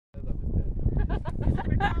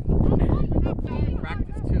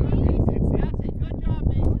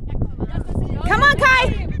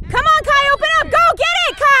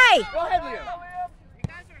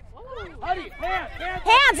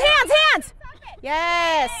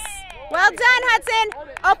Yes. Well done, Hudson.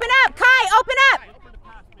 Open up. Kai, open up.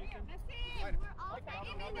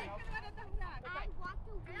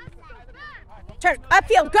 Turn.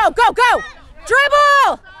 Upfield. Go, go, go.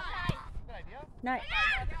 Dribble. Nice.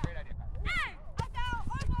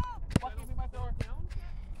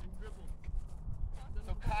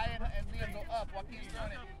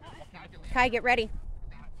 Kai, get ready.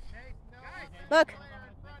 Look.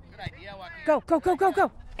 Go, go, go, go,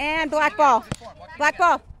 go. And black ball. Black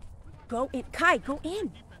ball. Go in. Kai, go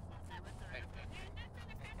in.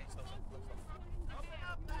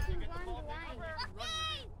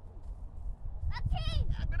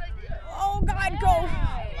 Oh, God, go.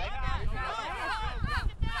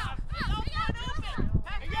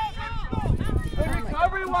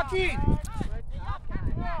 Recovery, Joaquin.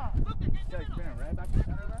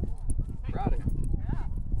 Proud of him.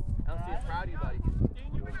 LC is proud of you, buddy.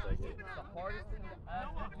 The hardest thing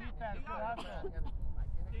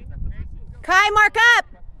Kai, mark up.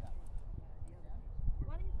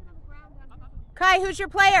 Kai, who's your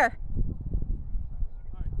player?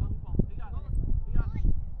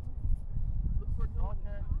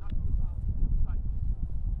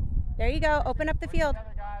 There you go. Open up the field.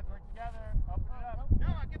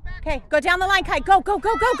 Okay, go down the line, Kai. Go, go,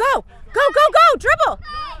 go, go, go. Go, go, go. Dribble.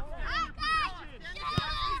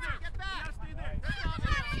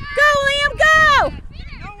 Go, Liam, go.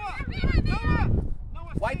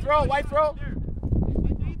 White throw, white throw.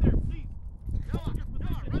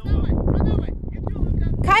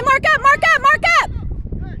 Kai, mark up, mark up, mark up.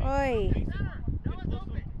 Oi.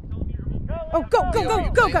 Oh, go, go, go,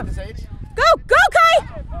 go, go. Go, go, Kai.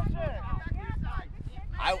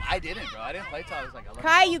 I didn't, bro. I didn't play till I was like 11.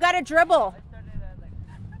 Kai, you got to dribble.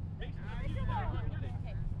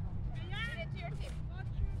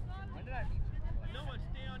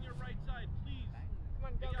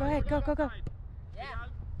 Go ahead, go, go, go.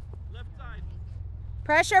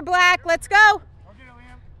 Pressure, Black. Let's go.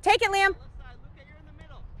 Take it, Liam.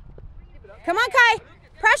 Come on, Kai.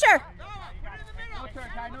 Pressure.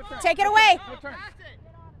 Take it away.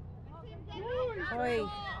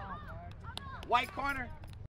 White corner.